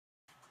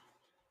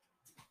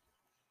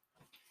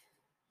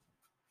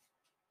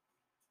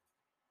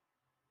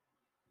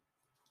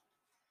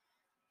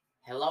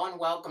Hello and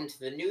welcome to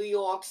the New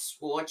York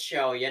Sports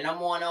Show, your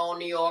number one all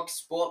New York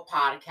sport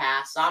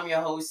podcast. I'm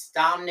your host,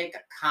 Dominic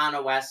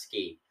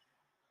Konoweski.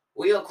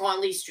 We are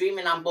currently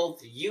streaming on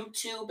both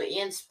YouTube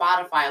and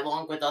Spotify,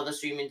 along with other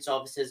streaming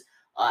services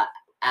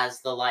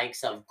as the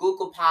likes of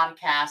Google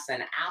Podcasts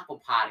and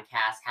Apple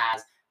Podcasts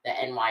has the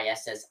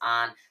NYSS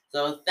on.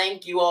 So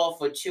thank you all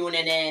for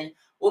tuning in.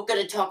 We're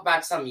going to talk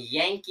about some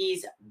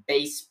Yankees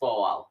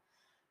baseball.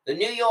 The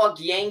New York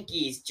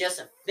Yankees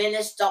just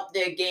finished up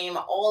their game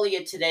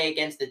earlier today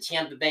against the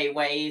Tampa Bay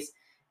Rays,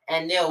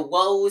 and their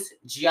woes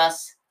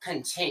just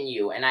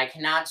continue. And I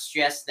cannot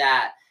stress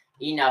that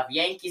enough.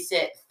 Yankees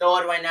sit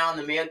third right now in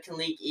the American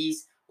League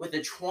East with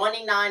a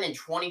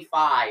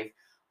 29-25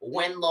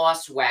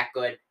 win-loss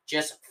record,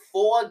 just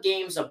 4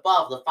 games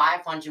above the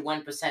 500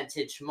 win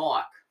percentage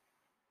mark.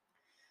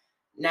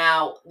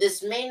 Now,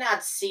 this may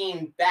not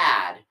seem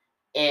bad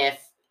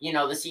if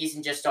the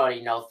season just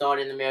started, third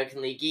in the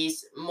American League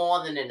East,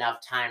 more than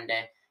enough time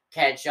to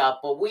catch up.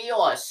 But we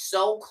are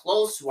so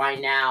close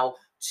right now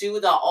to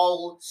the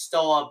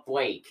All-Star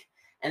break.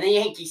 And the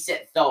Yankees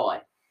sit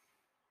third.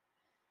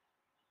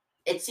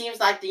 It seems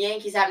like the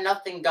Yankees have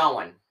nothing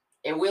going.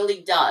 It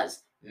really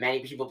does. Many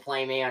people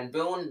blame Aaron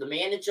Boone, the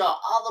manager.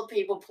 Other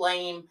people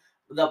blame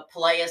the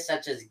players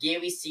such as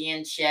Gary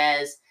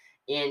Sanchez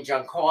and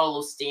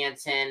Giancarlo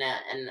Stanton.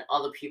 And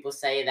other people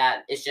say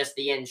that it's just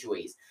the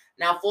injuries.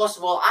 Now, first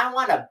of all, I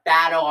want to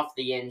bat off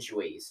the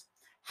injuries.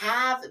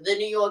 Have the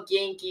New York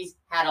Yankees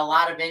had a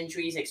lot of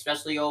injuries,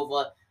 especially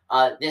over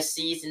this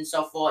season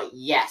so far?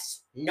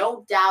 Yes,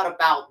 no doubt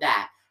about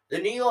that. The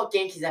New York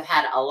Yankees have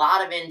had a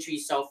lot of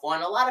injuries so far,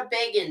 and a lot of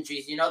big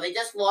injuries. They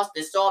just lost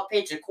their star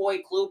pitcher,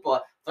 Corey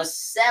Kluber, for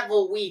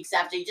several weeks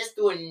after he just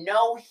threw a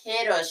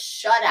no-hitter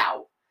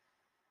shutout.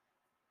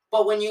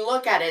 But when you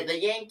look at it,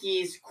 the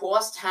Yankees'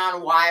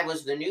 crosstown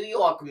rivals, the New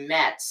York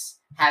Mets,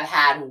 have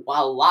had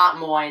a lot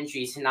more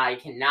injuries, and I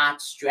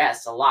cannot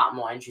stress a lot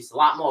more injuries, a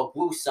lot more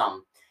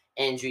gruesome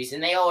injuries.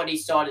 And they already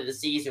started the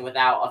season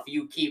without a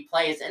few key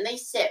players, and they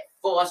sit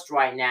first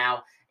right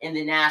now in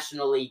the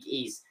National League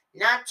East.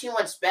 Not too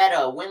much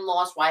better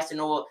win-loss-wise and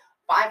over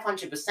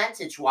 500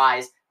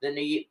 percentage-wise than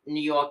the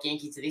New York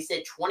Yankees. They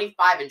sit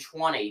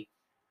 25-20.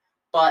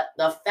 But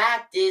the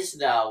fact is,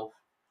 though,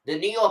 the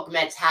New York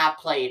Mets have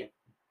played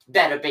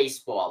better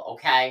baseball,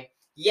 okay?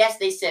 Yes,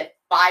 they sit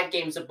 5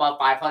 games above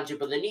 500,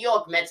 but the New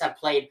York Mets have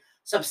played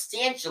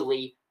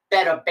substantially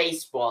better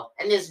baseball,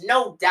 and there's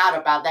no doubt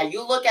about that.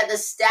 You look at the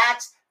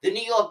stats, the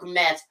New York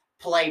Mets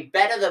play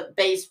better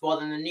baseball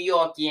than the New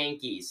York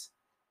Yankees.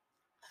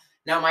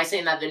 Now, am I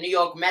saying that the New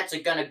York Mets are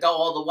going to go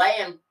all the way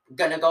and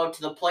going to go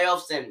to the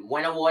playoffs and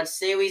win a World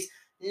Series?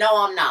 No,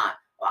 I'm not.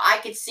 I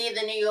could see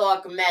the New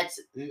York Mets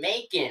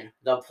making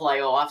the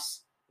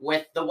playoffs.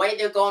 With the way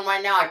they're going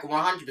right now, I can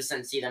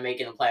 100% see them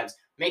making the playoffs.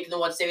 Making the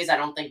World Series, I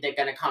don't think they're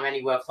going to come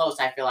anywhere close.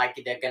 I feel like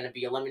they're going to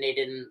be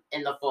eliminated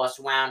in the first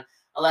round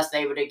unless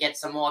they were to get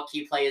some more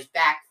key players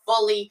back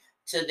fully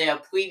to their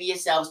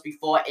previous selves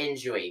before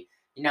injury.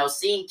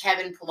 Seeing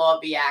Kevin Pillar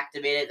be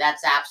activated,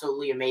 that's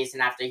absolutely amazing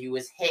after he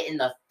was hit in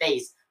the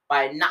face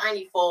by a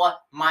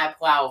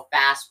 94-mile-per-hour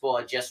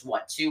fastball just,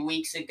 2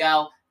 weeks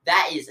ago?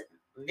 That is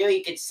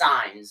very good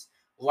signs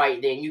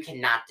right there, and you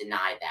cannot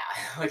deny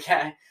that,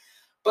 okay?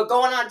 But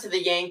going on to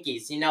the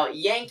Yankees,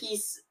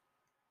 Yankees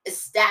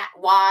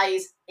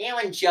stat-wise,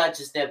 Aaron Judge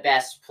is their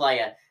best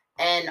player.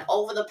 And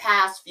over the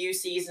past few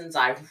seasons,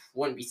 I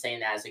wouldn't be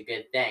saying that as a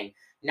good thing.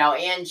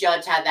 Aaron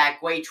Judge had that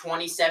great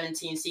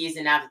 2017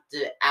 season.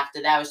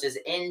 After that was just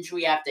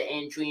injury after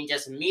injury and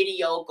just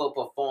mediocre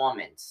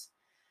performance.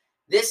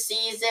 This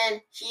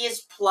season, he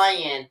is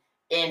playing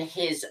in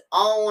his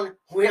own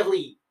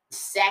really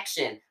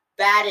section,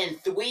 batting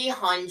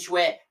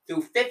 .300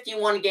 through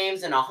 51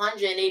 games and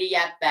 180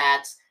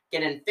 at-bats,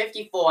 getting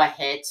 54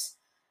 hits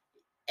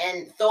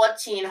and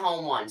 13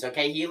 home runs,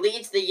 okay? He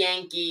leads the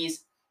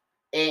Yankees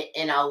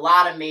in a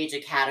lot of major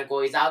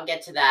categories. I'll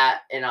get to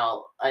that in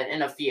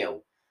a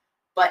few.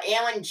 But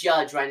Aaron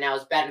Judge right now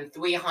is batting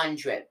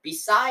 .300.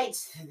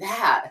 Besides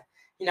that,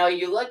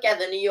 you look at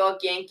the New York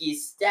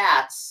Yankees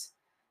stats,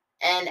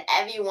 and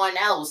everyone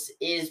else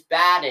is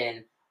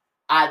batting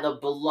either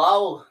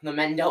below the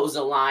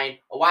Mendoza line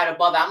or right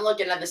above. I'm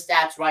looking at the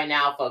stats right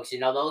now, folks.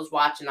 Those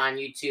watching on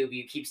YouTube,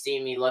 you keep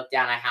seeing me look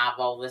down. I have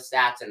all the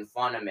stats in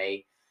front of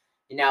me.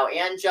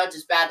 Aaron Judge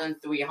is batting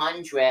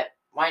 .300.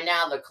 Right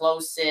now, the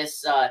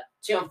closest to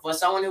him, for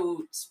someone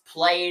who's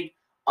played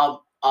a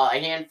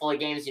handful of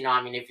games,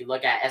 if you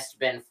look at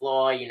Esteban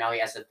Flor, he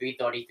has a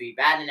 .333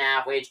 batting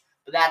average,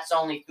 but that's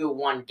only through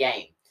one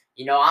game.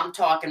 I'm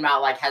talking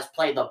about, has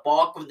played the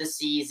bulk of the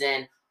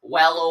season,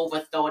 well over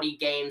 30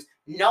 games.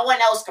 No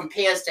one else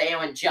compares to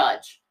Aaron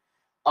Judge.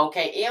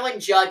 Okay, Aaron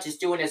Judge is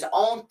doing his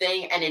own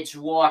thing, and it's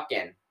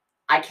working.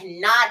 I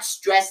cannot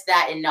stress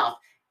that enough.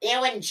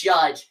 Aaron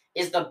Judge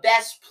is the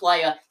best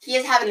player. He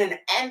is having an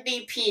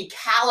MVP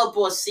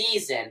caliber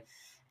season.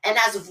 And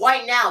as of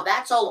right now,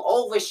 that's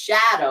all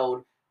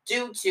overshadowed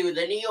due to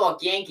the New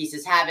York Yankees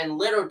is having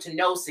little to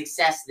no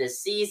success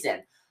this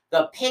season.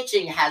 The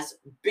pitching has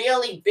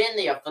barely been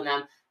there for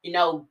them.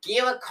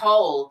 Garrett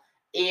Cole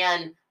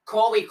and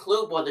Corey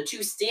Kluber, the two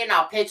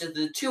standout pitchers,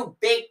 the two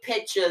big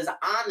pitchers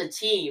on the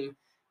team,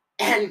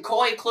 and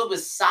Corey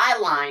Kluber's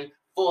sidelined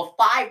for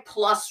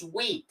 5+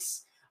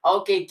 weeks.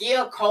 Okay,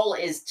 Gerrit Cole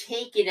is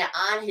taking it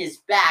on his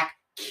back,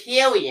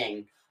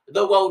 carrying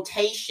the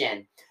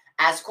rotation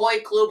as Corey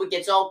Kluber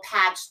gets all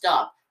patched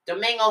up.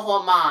 Domingo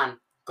Germán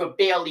could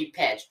barely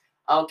pitch.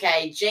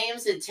 Okay,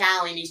 James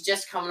Italian, he's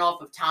just coming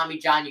off of Tommy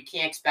John. You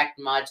can't expect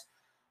much.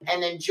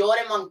 And then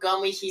Jordan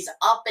Montgomery, he's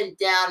up and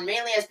down.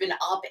 Mainly has been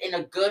up in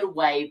a good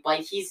way,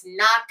 but he's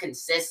not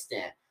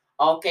consistent.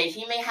 Okay,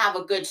 he may have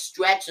a good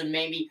stretch of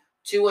maybe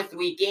 2 or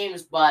 3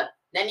 games, but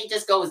then he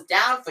just goes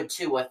down for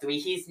 2 or 3.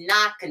 He's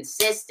not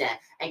consistent.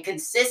 And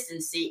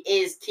consistency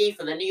is key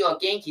for the New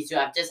York Yankees, who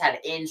have just had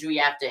injury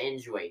after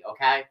injury,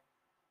 okay?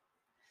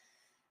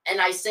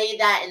 And I say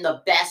that in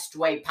the best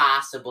way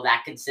possible,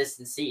 that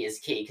consistency is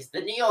key. Because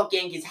the New York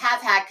Yankees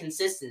have had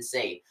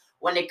consistency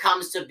when it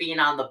comes to being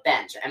on the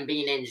bench and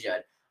being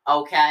injured,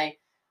 okay?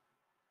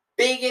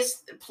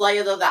 Biggest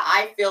player, though, that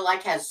I feel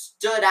like has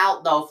stood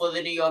out, though, for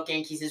the New York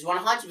Yankees is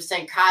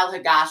 100% Kyle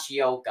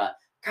Higashioka.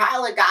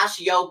 Kyle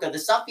Higashioka, the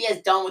stuff he has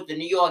done with the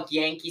New York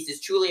Yankees is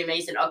truly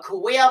amazing. A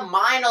career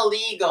minor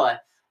leaguer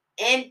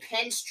in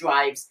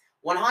pinstripes,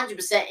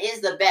 100%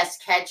 is the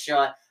best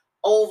catcher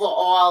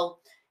overall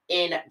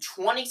in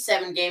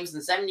 27 games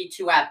and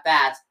 72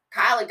 at-bats.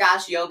 Kyle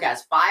Higashioka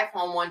has 5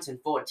 home runs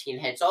and 14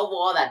 hits.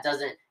 Overall, that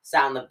doesn't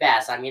sound the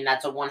best. I mean,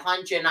 that's a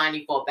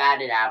 194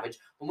 batted average.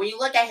 But when you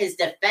look at his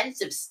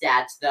defensive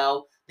stats,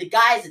 though, the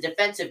guy is a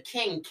defensive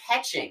king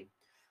catching.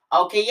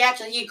 Okay,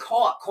 he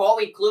caught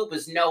Corey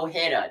Kluber's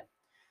no-hitter.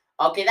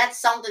 Okay, that's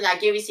something that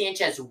Gary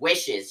Sanchez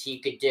wishes he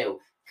could do.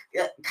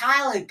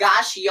 Kyle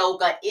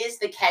Higashioka is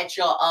the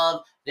catcher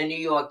of the New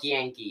York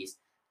Yankees.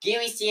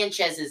 Gary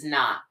Sanchez is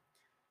not.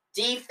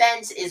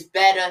 Defense is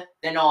better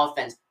than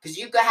offense. Because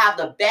you could have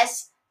the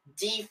best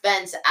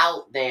defense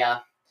out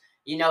there.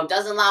 You know,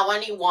 doesn't allow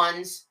any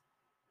ones.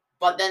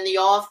 But then the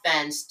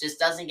offense just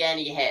doesn't get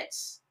any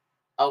hits.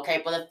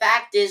 Okay, but the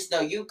fact is,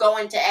 though, you go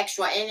into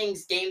extra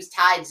innings, games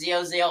tied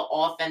 0-0,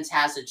 offense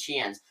has a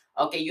chance.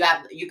 Okay, you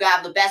can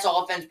have the best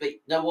offense, but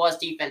the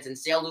worst defense, and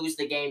still lose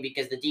the game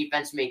because the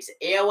defense makes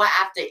error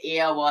after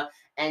error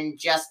and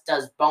just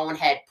does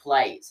bonehead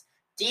plays.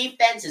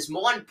 Defense is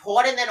more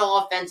important than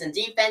offense, and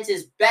defense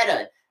is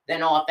better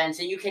than offense,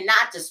 and you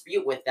cannot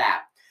dispute with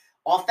that.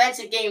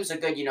 Offensive games are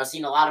good,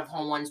 seeing a lot of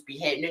home runs be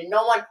hit, and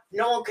no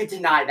one could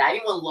deny that.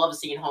 Anyone loves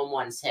seeing home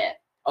runs hit.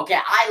 Okay,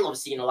 I love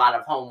seeing a lot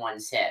of home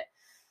runs hit.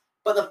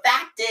 But the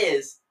fact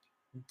is,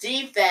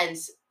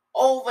 defense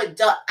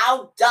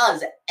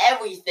outdoes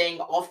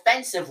everything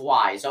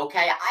offensive-wise,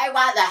 okay? I'd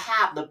rather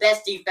have the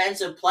best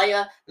defensive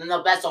player than the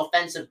best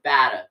offensive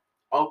batter,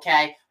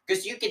 okay?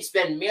 Because you could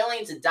spend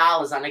millions of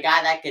dollars on a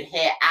guy that could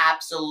hit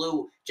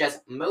absolute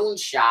just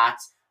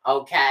moonshots,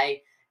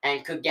 okay?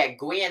 And could get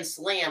grand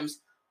slams,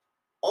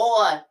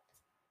 or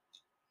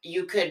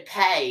you could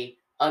pay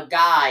a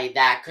guy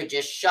that could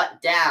just shut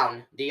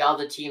down the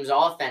other team's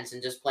offense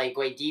and just play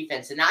great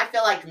defense. And I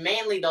feel like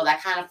mainly, though,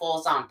 that kind of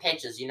falls on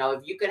pitchers.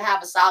 If you could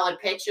have a solid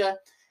pitcher,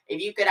 if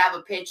you could have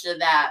a pitcher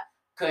that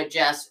could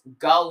just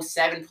go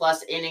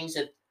 7+ innings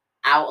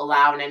without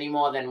allowing any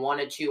more than 1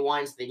 or 2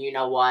 runs, then you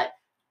know what?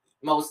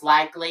 Most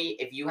likely,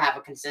 if you have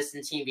a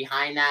consistent team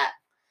behind that,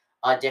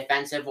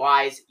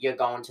 defensive-wise, you're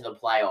going to the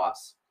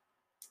playoffs.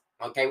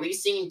 Okay, we've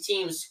seen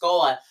teams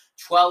score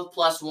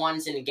 12+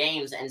 ones in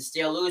games and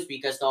still lose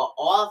because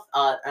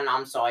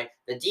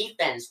the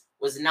defense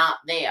was not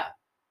there.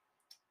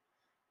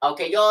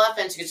 Okay, your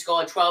offense could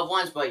score 12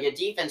 ones, but your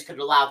defense could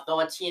allow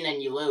 13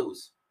 and you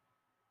lose.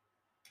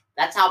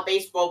 That's how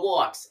baseball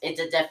works. It's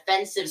a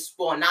defensive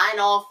sport, not an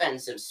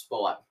offensive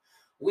sport.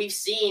 We've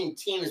seen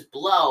teams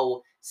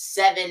blow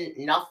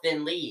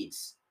 7-0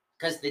 leads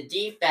because the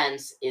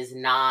defense is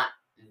not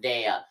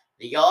there.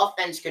 The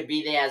offense could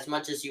be there as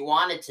much as you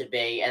want it to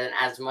be and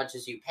as much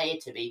as you pay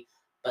it to be,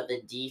 but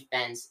the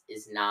defense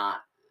is not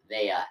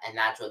there, and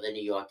that's what the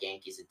New York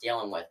Yankees are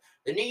dealing with.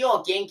 The New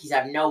York Yankees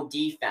have no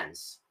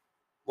defense.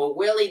 Well,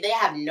 really, they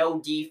have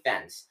no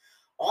defense.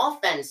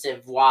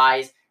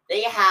 Offensive-wise,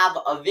 they have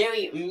a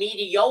very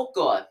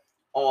mediocre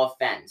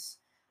offense.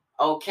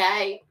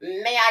 Okay?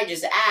 May I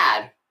just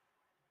add,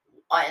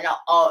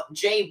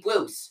 Jay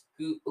Bruce,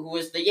 who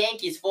was the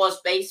Yankees'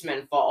 first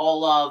baseman for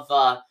all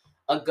of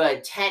a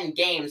good 10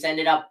 games,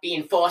 ended up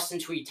being forced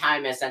into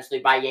retirement essentially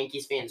by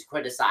Yankees fans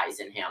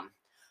criticizing him.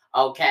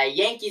 Okay,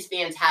 Yankees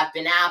fans have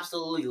been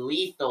absolutely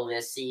lethal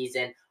this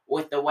season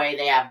with the way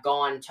they have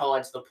gone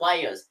towards the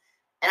players.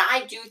 And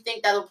I do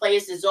think that the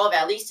players deserve,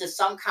 at least to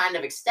some kind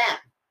of extent.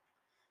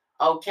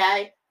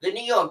 Okay? The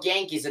New York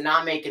Yankees are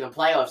not making the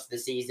playoffs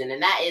this season,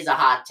 and that is a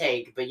hot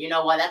take. But you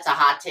know what? That's a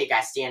hot take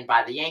I stand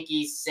by. The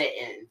Yankees sit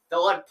in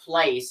 3rd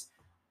place,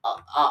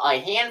 a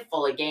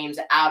handful of games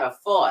out of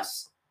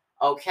 1st.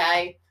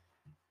 Okay?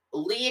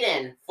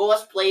 Leading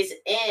 1st place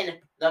in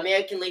the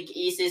American League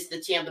East is the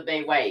Tampa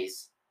Bay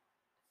Rays.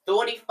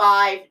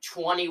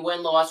 35-20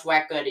 win-loss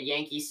record. The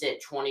Yankees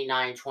sit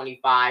 29-25,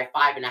 5.5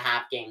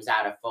 games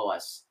out of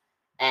 1st.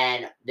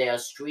 and their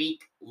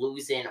streak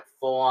losing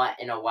 4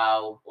 in a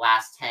row,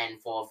 last 10,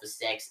 4 for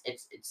 6.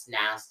 It's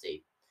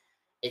nasty.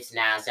 It's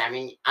nasty. I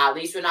mean, at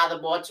least we're not the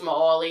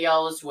Baltimore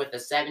Orioles with a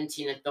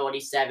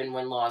 17-37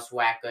 win-loss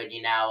record.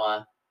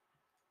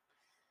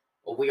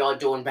 We are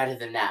doing better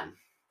than them.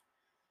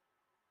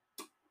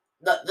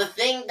 The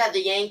thing that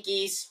the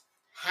Yankees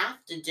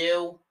have to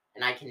do,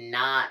 and I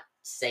cannot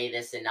say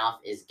this enough,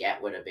 is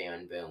get rid of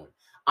Aaron Boone.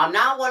 I'm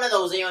not one of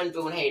those Aaron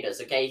Boone haters,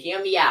 okay?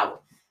 Hear me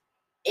out.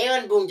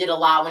 Aaron Boone did a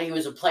lot when he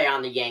was a player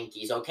on the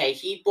Yankees, okay?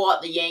 He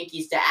brought the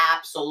Yankees to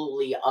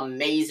absolutely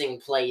amazing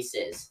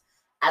places.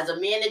 As a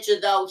manager,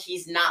 though,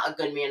 he's not a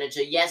good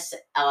manager. Yes,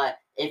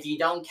 if you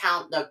don't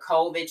count the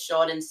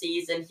COVID-shortened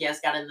season, he has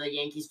gotten the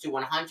Yankees to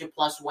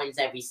 100-plus wins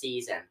every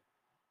season.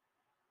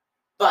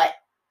 But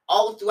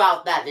all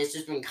throughout that, there's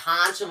just been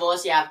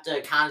controversy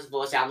after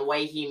controversy on the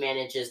way he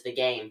manages the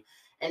game.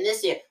 And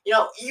this year,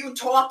 you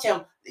talk to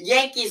him, the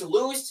Yankees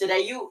lose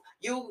today. You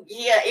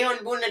hear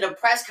Aaron Boone at a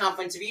press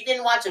conference. If you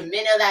didn't watch a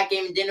minute of that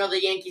game and didn't know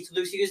the Yankees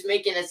lose, he was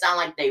making it sound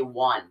like they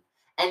won.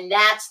 And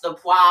that's the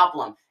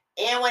problem.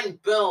 Aaron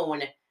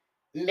Boone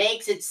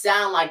makes it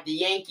sound like the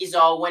Yankees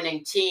are a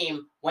winning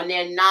team when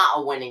they're not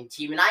a winning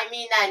team. And I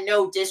mean that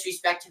no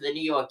disrespect to the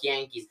New York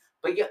Yankees.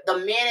 But the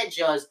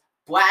managers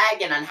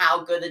bragging on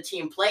how good the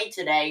team played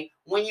today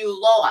when you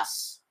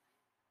lost.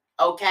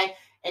 Okay?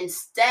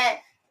 Instead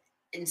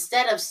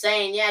of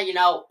saying, yeah,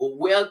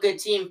 we're a good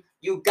team,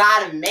 you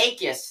gotta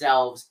make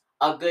yourselves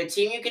a good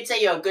team. You can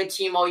say you're a good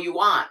team all you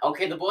want.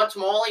 Okay, the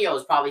Baltimore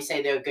Orioles probably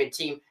say they're a good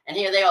team, and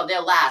here they are,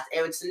 they're last.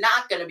 It's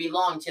not going to be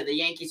long till the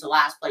Yankees are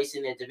last place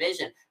in their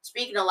division.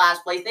 Speaking of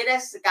last place, they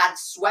just got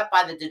swept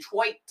by the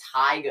Detroit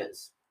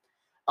Tigers.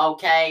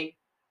 Okay?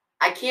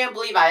 I can't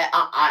believe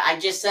I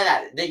just said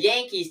that. The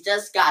Yankees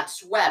just got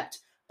swept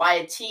by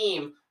a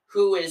team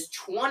who is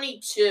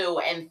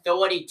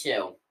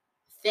 22-32.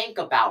 Think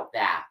about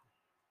that.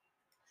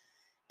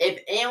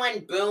 If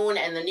Aaron Boone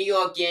and the New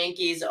York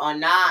Yankees are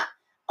not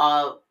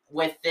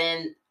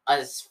within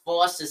a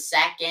force a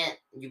second,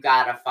 you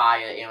gotta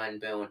fire Aaron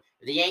Boone.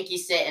 If the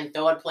Yankees sit in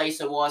third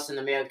place or worse in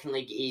the American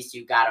League East,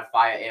 you gotta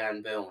fire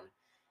Aaron Boone.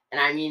 And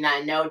I mean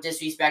that no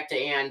disrespect to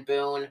Aaron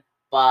Boone,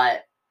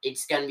 but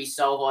it's going to be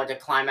so hard to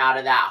climb out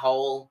of that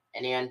hole,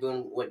 and Aaron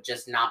Boone would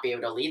just not be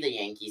able to lead the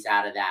Yankees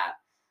out of that.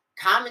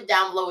 Comment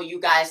down below what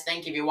you guys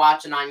think if you're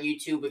watching on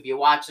YouTube, if you're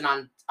watching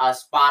on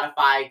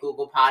Spotify,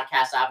 Google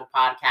Podcasts, Apple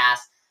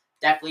Podcasts.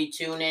 Definitely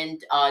tune in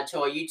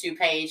to our YouTube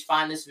page,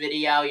 find this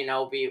video,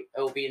 it'll be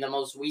the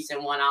most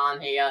recent one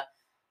on here.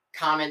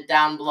 Comment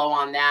down below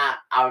on that.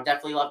 I would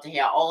definitely love to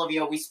hear all of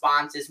your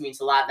responses. It means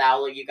a lot that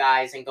all of you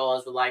guys and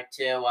girls would like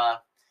to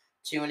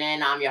tune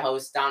in. I'm your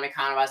host, Dominic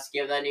Conrad,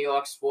 of the New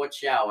York Sports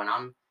Show, and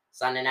I'm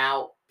signing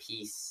out.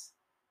 Peace.